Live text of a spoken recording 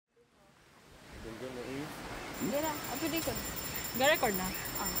Hindi na, pwede ko. Ga-record na.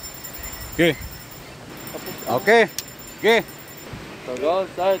 Okay. Okay. Okay. So go,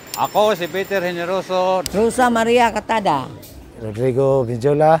 start. Ako si Peter Generoso. Rosa Maria Catada. Rodrigo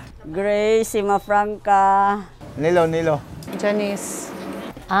Vijola. Grace Simafranca. Nilo. Janice.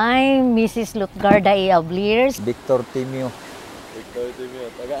 I'm Mrs. Lutgarda 𝘼𝙘𝙘𝙘𝙚𝙗𝙗. Victor Timio.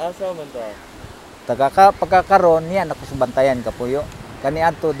 Taga-asa man ta? Pagkakaroon niyan ako sa bantayan kapuyo.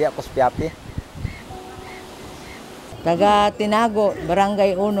 Kaniadto di ako sa Piapi. Taga Tinago,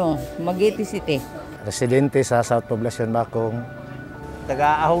 Barangay 1, Dumaguete City. Residente sa South Poblacion, Bacong.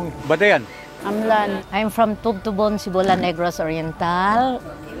 Taga Ahong Batayan. Amlan. I'm from Tubtubon, Sibulan, Negros Oriental.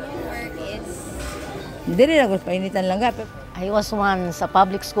 Hindi rin ako painitan lang ga. I was once a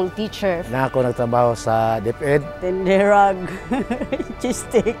public school teacher. Na ako nagtrabaho sa DepEd. Tindirag.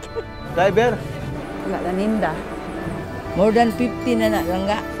 Cheesesteak. Driver. Naninda. More than 50 na lang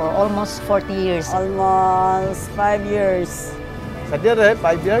ga. For almost 40 years. Almost 5 years. Sa dire,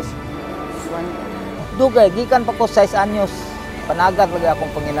 5 years. Dugay, gikan pa ko 6 anyos. Panagat lagi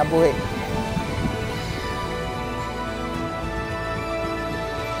akong panginabuhi.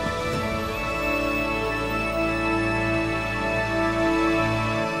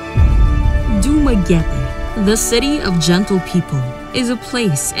 Dumaguete, the city of gentle people, is a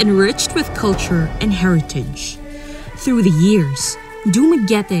place enriched with culture and heritage. Through the years,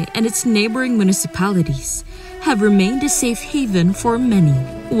 Dumaguete and its neighboring municipalities have remained a safe haven for many,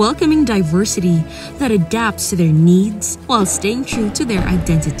 welcoming diversity that adapts to their needs while staying true to their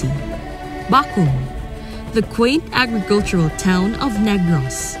identity. Bacong, the quaint agricultural town of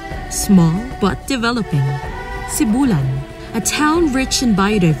Negros, small but developing. Sibulan, a town rich in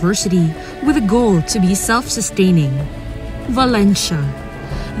biodiversity with a goal to be self-sustaining. Valencia,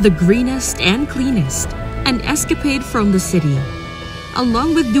 the greenest and cleanest, an escapade from the city.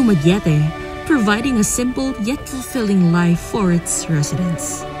 Along with Dumaguete, providing a simple yet fulfilling life for its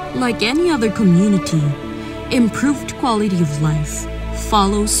residents. Like any other community, improved quality of life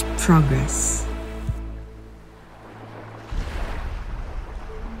follows progress.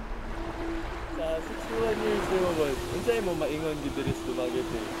 Sa 61 years di mo ba? Unsay mo maingon gid diri sa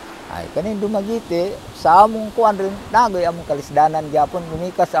Dumaguete? Ay kaning Dumaguete sa among kuan rin nagoy among kalisdanan gyapon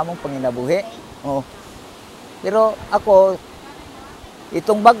gumikas sa among panginabuhi. Oh. Pero ako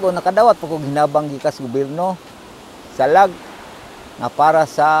itong bago nakadawat po kog hinabang gikas gobyerno salag na para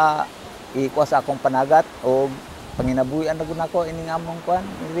sa ikuha sa akong panagat o panginabuhian na gud nako ining among kuan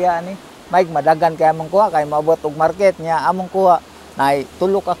area ani. May madagan kay among kuha kay maabot og market nya among kuha nay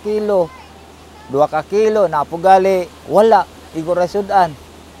 3 ka kilo 2 ka kilo na pugali wala igura sudan.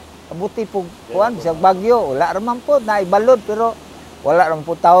 Abuti po kuan bisag bagyo wala ra man pod na ibalod pero wala ra man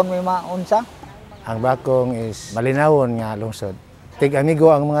pod taon may maunsa. Ang Bacong is malinawon nga lungsod. Tig-amigo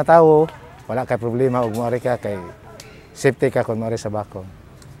ang mga tao, wala kay problema ug moari ka kay safety ka kun moari sa Bacong.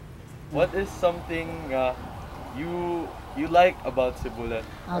 What is something you like about Sibulan?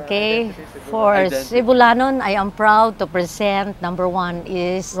 Okay, for Sibulanon, I am proud to present number 1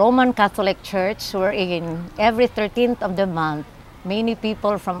 is Roman Catholic Church, wherein every 13th of the month, many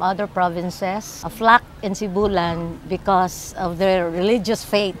people from other provinces flock in Sibulan because of their religious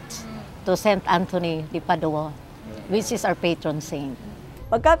faith to Saint Anthony de Padua, which is our patron saint.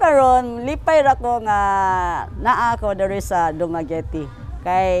 Pagkakaroon, lipay ra ko nga naa ako diri sa Dumaguete.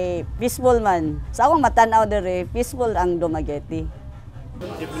 Kay peaceful man. Sa akong matanaw diri, peaceful ang Dumaguete.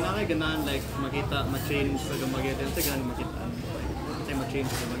 If na kay ganahan like makita ma-change sa Dumaguete, unsa ganan makita? Unsa ma-change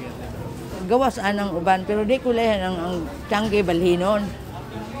sa Dumaguete? Gawas anang uban pero di ko layan ang tiyangge balhinon.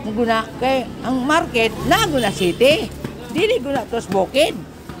 Muguna kay ang market na guna city. Dili guna tos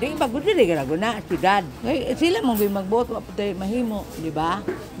bukid. Di bagud dili guna siyudad. Kay sila mong magboto apay mahimo, di ba?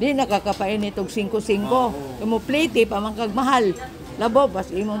 Di nakakapainit og 5-5. Imo plate pa man kag mahal. Labo bas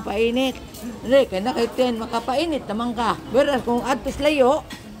imong painit. Dili kay na kay 10 makapainit naman ka. Whereas kung adtos layo,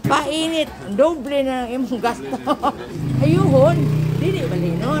 painit, doble na ang imong gasto. Ayuhon, dili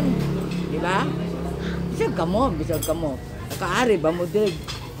balhinon. Di ba? Bisag kamo. Nakaari ba mo dig?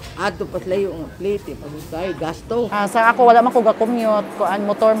 Ato pas layo ang plate, pagkay gasto. Sa ako wala man ko ga-commute, kuan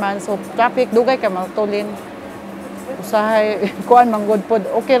motor man, so traffic dugay kay matulin. Usahay kuan man good pod,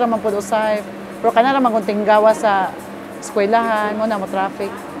 okay ra man pod usahay. Pero kana ra man kun tinggawa sa eskwelahan mo na mo traffic.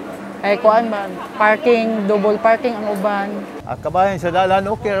 Ay kuan man, parking, double parking ang uban. Kabayan sa dalan,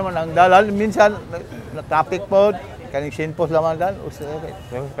 okay ra man ang dalan minsan na traffic pod, kaning sinpos laman dal,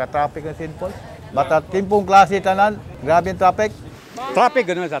 ka traffic ang sinpos. Bata timpong klase tanan, grabe ang traffic. Traffic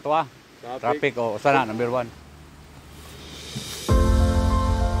ganun sa tuwa. Traffic sana number 1.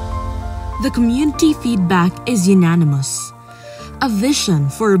 The community feedback is unanimous. A vision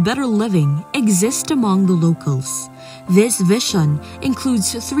for a better living exists among the locals. This vision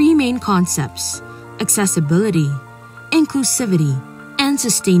includes three main concepts: accessibility, inclusivity, and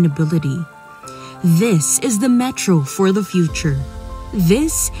sustainability. This is the Metro for the future.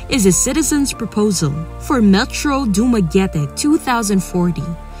 This is a citizen's proposal for Metro Dumaguete 2040,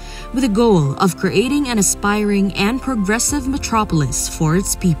 with a goal of creating an aspiring and progressive metropolis for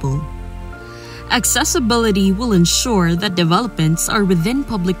its people. Accessibility will ensure that developments are within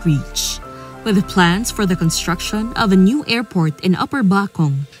public reach. With plans for the construction of a new airport in Upper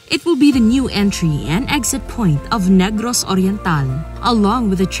Bacong, it will be the new entry and exit point of Negros Oriental, along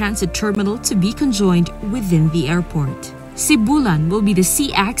with a transit terminal to be conjoined within the airport. Sibulan will be the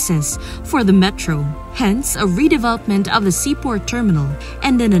sea access for the metro, hence a redevelopment of the seaport terminal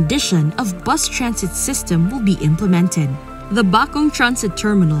and an addition of bus transit system will be implemented. The Bacong Transit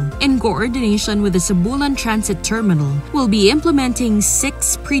Terminal, in coordination with the Sibulan Transit Terminal, will be implementing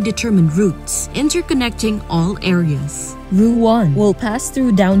 6 predetermined routes, interconnecting all areas. Route 1 will pass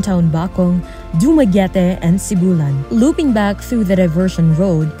through downtown Bacong, Dumaguete, and Sibulan, looping back through the diversion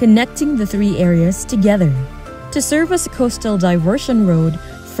road, connecting the 3 areas together. To serve as a coastal diversion road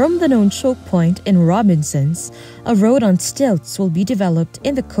from the known choke point in Robinsons, a road on stilts will be developed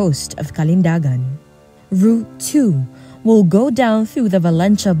in the coast of Calindagan. Route 2 will go down through the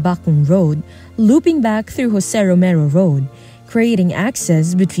Valencia-Bacong Road, looping back through Jose Romero Road, creating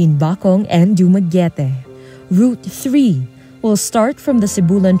access between Bacong and Dumaguete. Route 3 will start from the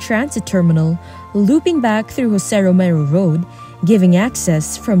Sibulan Transit Terminal, looping back through Jose Romero Road, giving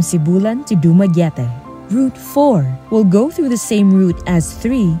access from Sibulan to Dumaguete. Route 4 will go through the same route as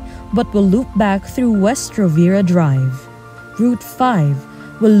 3, but will loop back through West Rovira Drive. Route 5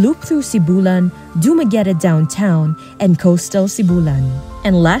 will loop through Sibulan, Dumaguete downtown, and coastal Sibulan.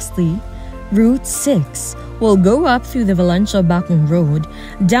 And lastly, Route 6 will go up through the Valencia-Bacong Road,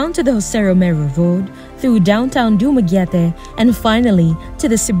 down to the Jose Romero Road, through downtown Dumaguete, and finally to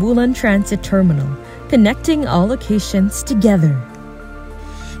the Sibulan Transit Terminal, connecting all locations together.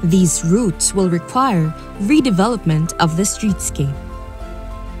 These routes will require redevelopment of the streetscape.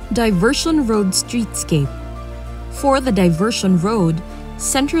 Diversion Road Streetscape. For the diversion road,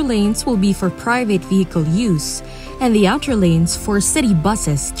 center lanes will be for private vehicle use and the outer lanes for city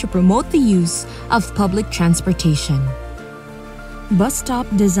buses to promote the use of public transportation. Bus stop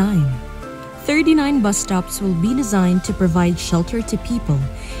design. 39 bus stops will be designed to provide shelter to people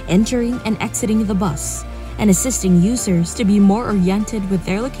entering and exiting the bus and assisting users to be more oriented with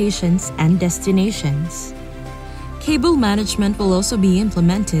their locations and destinations. Cable management will also be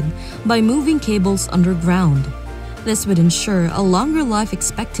implemented by moving cables underground. This would ensure a longer life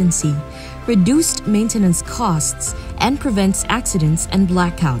expectancy, reduced maintenance costs, and prevents accidents and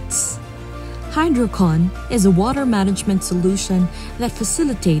blackouts. HydroCon is a water management solution that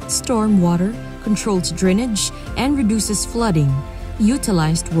facilitates storm water, controls drainage, and reduces flooding,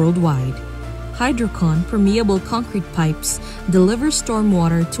 utilized worldwide. HydroCon permeable concrete pipes deliver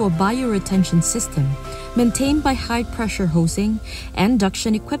stormwater to a bioretention system maintained by high-pressure hosing and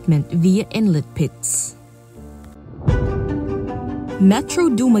duction equipment via inlet pits. Metro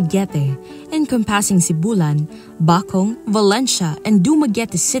Dumaguete, encompassing Sibulan, Bacong, Valencia, and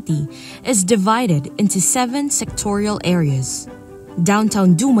Dumaguete City, is divided into 7 sectorial areas.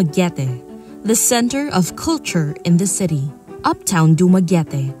 Downtown Dumaguete, the center of culture in the city. Uptown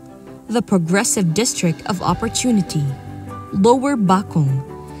Dumaguete, the progressive district of opportunity. Lower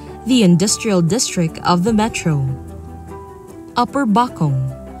Bacong, the industrial district of the metro. Upper Bacong,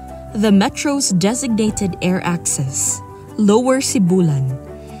 the metro's designated air access. Lower Sibulan,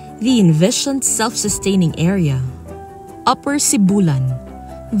 the envisioned self-sustaining area. Upper Sibulan,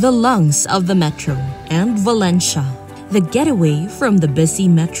 the lungs of the metro. And Valencia, the getaway from the busy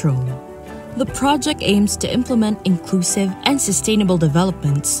metro. The project aims to implement inclusive and sustainable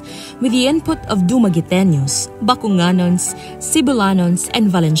developments with the input of Dumagueteños, Baconganons, Sibulanons, and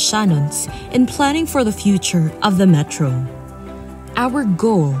Valencianos in planning for the future of the metro. Our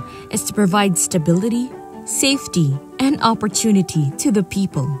goal is to provide stability, safety, and opportunity to the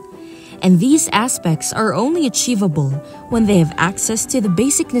people. And these aspects are only achievable when they have access to the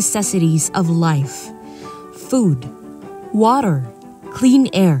basic necessities of life: food, water, clean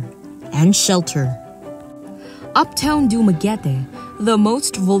air, and shelter. Uptown Dumaguete, the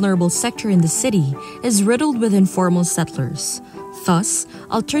most vulnerable sector in the city, is riddled with informal settlers. Thus,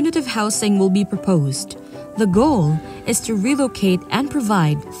 alternative housing will be proposed. The goal is to relocate and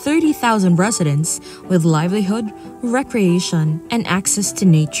provide 30,000 residents with livelihood, recreation, and access to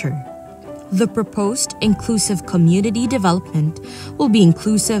nature. The proposed inclusive community development will be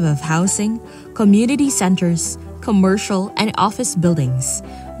inclusive of housing, community centers, commercial and office buildings,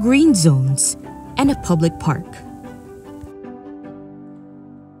 green zones, and a public park.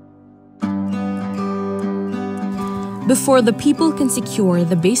 Before the people can secure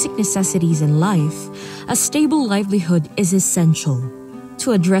the basic necessities in life, a stable livelihood is essential.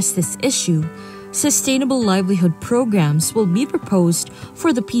 To address this issue, sustainable livelihood programs will be proposed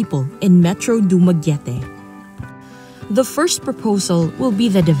for the people in Metro Dumaguete. The first proposal will be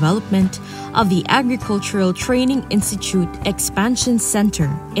the development of the Agricultural Training Institute Expansion Center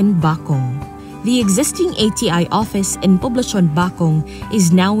in Bacong. The existing ATI office in Poblacion Bacong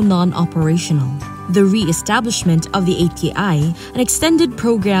is now non-operational. The re-establishment of the ATI, an extended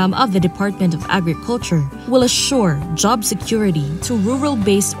program of the Department of Agriculture, will assure job security to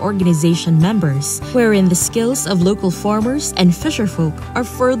rural-based organization members, wherein the skills of local farmers and fisherfolk are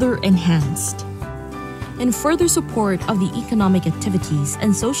further enhanced. In further support of the economic activities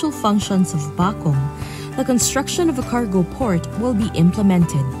and social functions of Bacong, the construction of a cargo port will be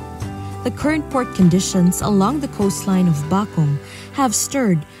implemented. The current port conditions along the coastline of Bacong have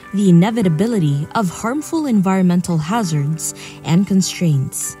stirred the inevitability of harmful environmental hazards and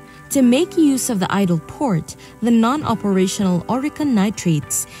constraints. To make use of the idle port, the non-operational Orican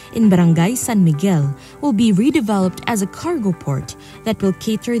nitrates in Barangay San Miguel will be redeveloped as a cargo port that will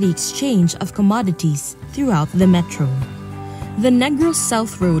cater the exchange of commodities throughout the metro. The Negros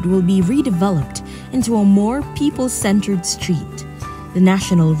South Road will be redeveloped into a more people-centered street. The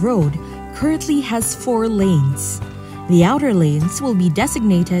National Road currently has 4 lanes. The outer lanes will be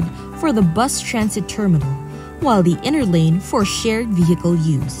designated for the bus transit terminal, while the inner lane for shared vehicle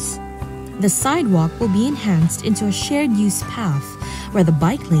use. The sidewalk will be enhanced into a shared-use path where the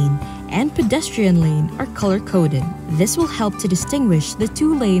bike lane and pedestrian lane are color-coded. This will help to distinguish the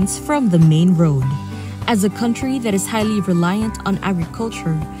 2 lanes from the main road. As a country that is highly reliant on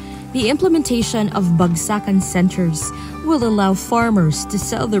agriculture, the implementation of bagsakan centers will allow farmers to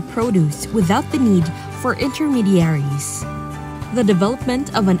sell their produce without the need for intermediaries. The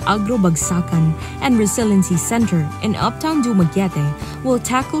development of an agro-bagsakan and resiliency center in Uptown Dumaguete will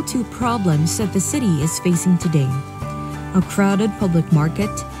tackle 2 problems that the city is facing today: a crowded public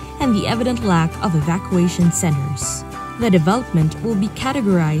market and the evident lack of evacuation centers. The development will be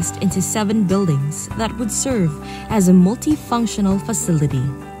categorized into 7 buildings that would serve as a multifunctional facility.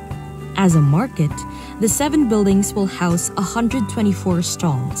 As a market, the 7 buildings will house 124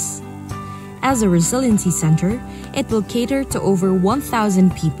 stalls. As a resiliency center, it will cater to over 1,000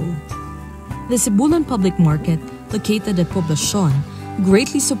 people. The Sibulan Public Market, located at Poblacion,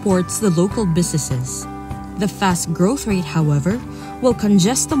 greatly supports the local businesses. The fast growth rate, however, will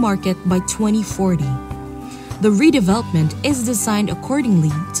congest the market by 2040. The redevelopment is designed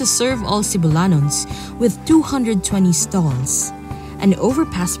accordingly to serve all Sibulanons with 220 stalls. An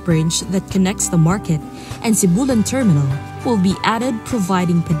overpass bridge that connects the market and Sibulan Terminal will be added,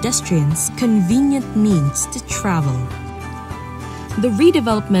 providing pedestrians convenient means to travel. The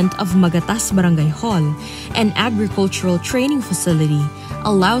redevelopment of Magatas Barangay Hall, an agricultural training facility,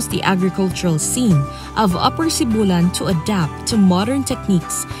 allows the agricultural scene of Upper Sibulan to adapt to modern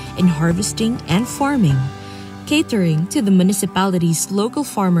techniques in harvesting and farming, catering to the municipality's local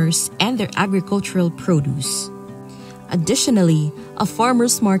farmers and their agricultural produce. Additionally, a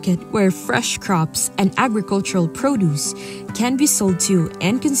farmer's market where fresh crops and agricultural produce can be sold to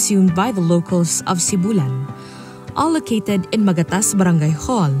and consumed by the locals of Sibulan, all located in Magatas Barangay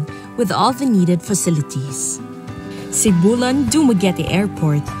Hall with all the needed facilities. Sibulan Dumaguete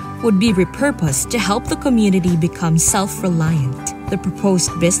Airport would be repurposed to help the community become self-reliant. The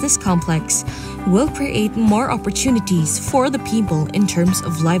proposed business complex will create more opportunities for the people in terms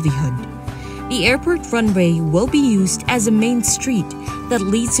of livelihood. The airport runway will be used as a main street that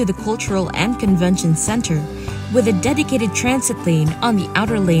leads to the Cultural and Convention Center with a dedicated transit lane on the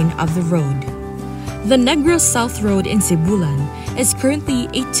outer lane of the road. The Negros South Road in Sibulan is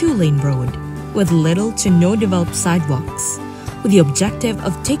currently a 2-lane road with little to no developed sidewalks. With the objective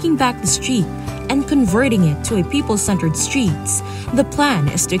of taking back the street and converting it to a people-centered streets, the plan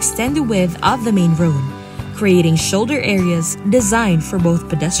is to extend the width of the main road, creating shoulder areas designed for both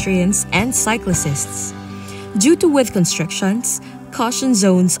pedestrians and cyclists. Due to width constrictions, caution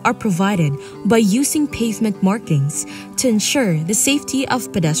zones are provided by using pavement markings to ensure the safety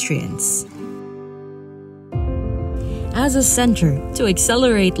of pedestrians. As a center to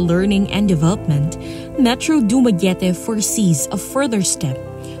accelerate learning and development, Metro Dumaguete foresees a further step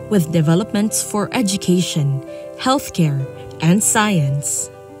with developments for education, healthcare, and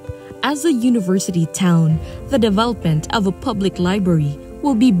science. As a university town, the development of a public library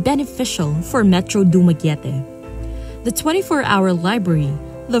will be beneficial for Metro Dumaguete. The 24-hour library,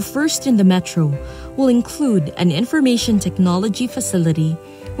 the first in the metro, will include an information technology facility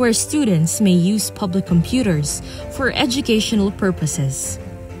where students may use public computers for educational purposes.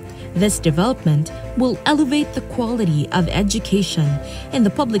 This development will elevate the quality of education in the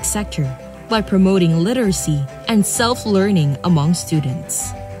public sector by promoting literacy and self-learning among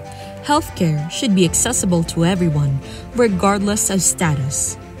students. Healthcare should be accessible to everyone, regardless of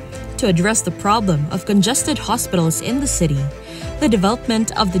status. To address the problem of congested hospitals in the city, the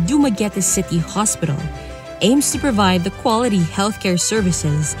development of the Dumaguete City Hospital aims to provide the quality healthcare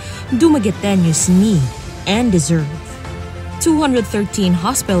services Dumagueteños need and deserve. 213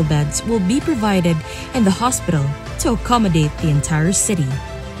 hospital beds will be provided in the hospital to accommodate the entire city.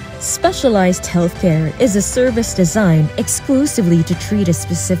 Specialized healthcare is a service designed exclusively to treat a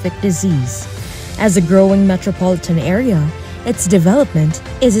specific disease. As a growing metropolitan area, its development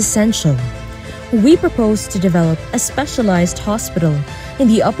is essential. We propose to develop a specialized hospital in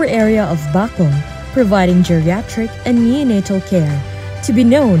the upper area of Bacong, providing geriatric and neonatal care, to be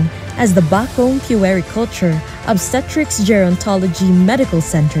known as the Bacong Puericulture Obstetrics Gerontology Medical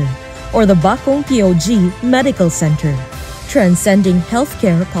Center, or the Bacong POG Medical Center, transcending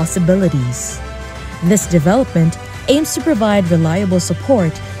healthcare possibilities. This development aims to provide reliable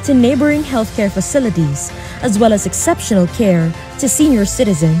support to neighboring healthcare facilities, as well as exceptional care to senior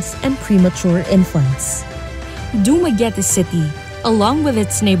citizens and premature infants. Dumaguete City, along with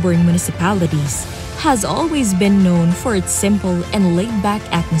its neighboring municipalities, has always been known for its simple and laid-back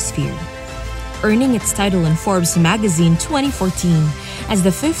atmosphere. Earning its title in Forbes magazine 2014 as the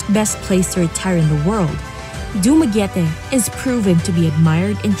 5th best place to retire in the world, Dumaguete is proven to be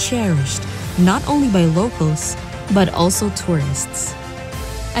admired and cherished not only by locals, but also tourists.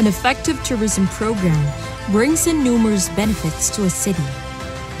 An effective tourism program brings in numerous benefits to a city,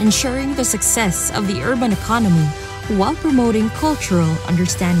 ensuring the success of the urban economy while promoting cultural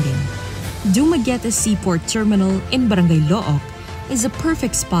understanding. Dumaguete Seaport Terminal in Barangay Looc is a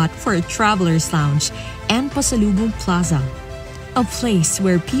perfect spot for a traveler's lounge and pasalubong plaza, a place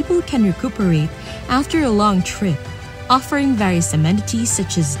where people can recuperate after a long trip, offering various amenities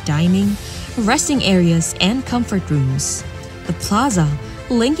such as dining, resting areas, and comfort rooms. The plaza,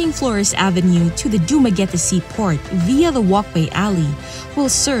 linking Flores Avenue to the Dumaguete Seaport via the walkway alley, will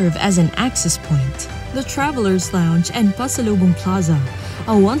serve as an access point. The Traveler's Lounge and Pasalubong Plaza,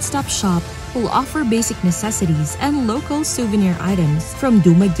 a one-stop shop, will offer basic necessities and local souvenir items from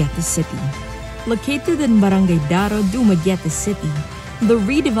Dumaguete City. Located in Barangay Daro, Dumaguete City, the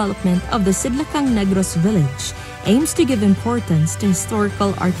redevelopment of the Sidlakang Negros village aims to give importance to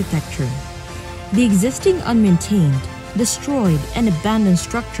historical architecture. The existing unmaintained, destroyed, and abandoned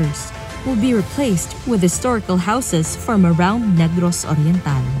structures will be replaced with historical houses from around Negros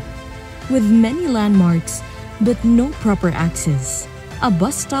Oriental. With many landmarks but no proper access, a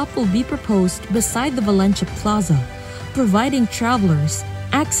bus stop will be proposed beside the Valencia Plaza, providing travelers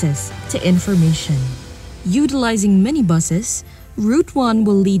access to information. Utilizing minibuses, Route 1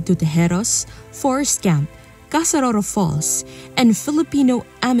 will lead to Tejeros, Forest Camp, Casaroro Falls, and Filipino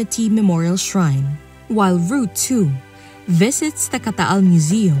Amity Memorial Shrine, while Route 2 visits the Cataal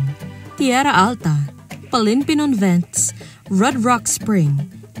Museum, Tierra Alta, Palinpinon Vents, Red Rock Spring,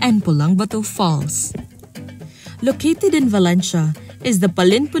 and Pulangbato Falls. Located in Valencia is the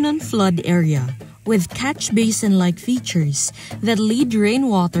Palinpinon Flood Area, with catch basin-like features that lead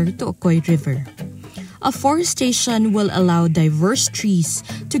rainwater to Ocoy River. Afforestation will allow diverse trees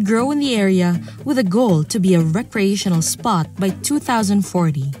to grow in the area with a goal to be a recreational spot by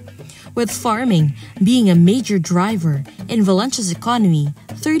 2040. With farming being a major driver in Valencia's economy,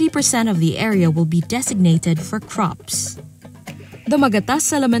 30% of the area will be designated for crops. The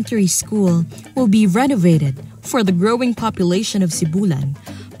Magatas Elementary School will be renovated for the growing population of Sibulan,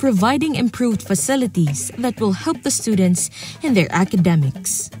 providing improved facilities that will help the students in their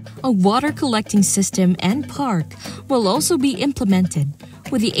academics. A water collecting system and park will also be implemented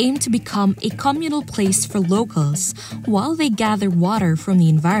with the aim to become a communal place for locals while they gather water from the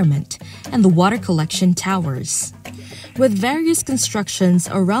environment and the water collection towers. With various constructions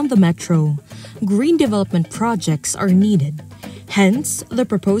around the metro, green development projects are needed. Hence, the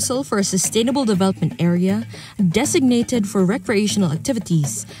proposal for a sustainable development area designated for recreational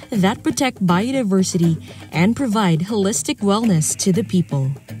activities that protect biodiversity and provide holistic wellness to the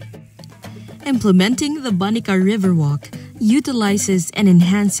people. Implementing the Banica River Walk utilizes and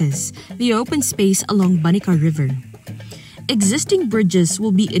enhances the open space along Banica River. Existing bridges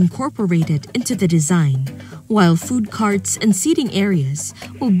will be incorporated into the design, while food carts and seating areas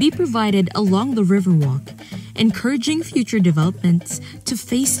will be provided along the riverwalk, encouraging future developments to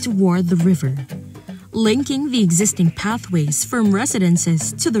face toward the river. Linking the existing pathways from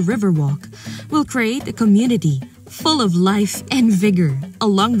residences to the Riverwalk will create a community full of life and vigor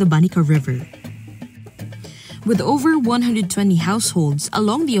along the Banica River. With over 120 households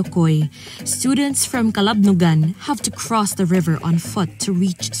along the Ocoy, students from Calabnugan have to cross the river on foot to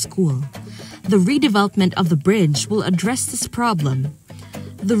reach school. The redevelopment of the bridge will address this problem.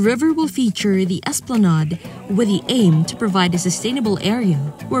 The river will feature the esplanade with the aim to provide a sustainable area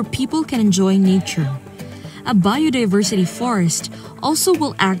where people can enjoy nature. A biodiversity forest also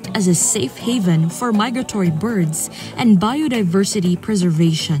will act as a safe haven for migratory birds and biodiversity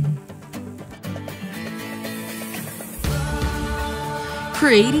preservation.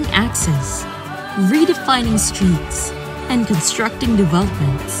 Creating access, redefining streets, and constructing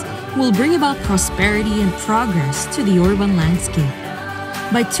developments will bring about prosperity and progress to the urban landscape.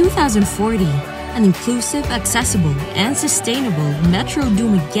 By 2040, an inclusive, accessible, and sustainable Metro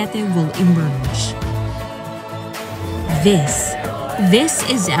Dumaguete will emerge. This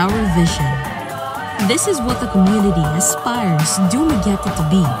is our vision. This is what the community aspires Dumaguete to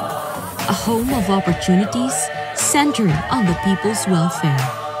be. A home of opportunities centered on the people's welfare.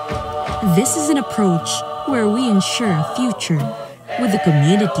 This is an approach where we ensure a future with the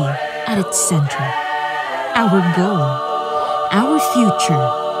community at its center. Our goal, our future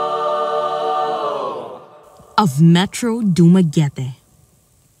of Metro Dumaguete.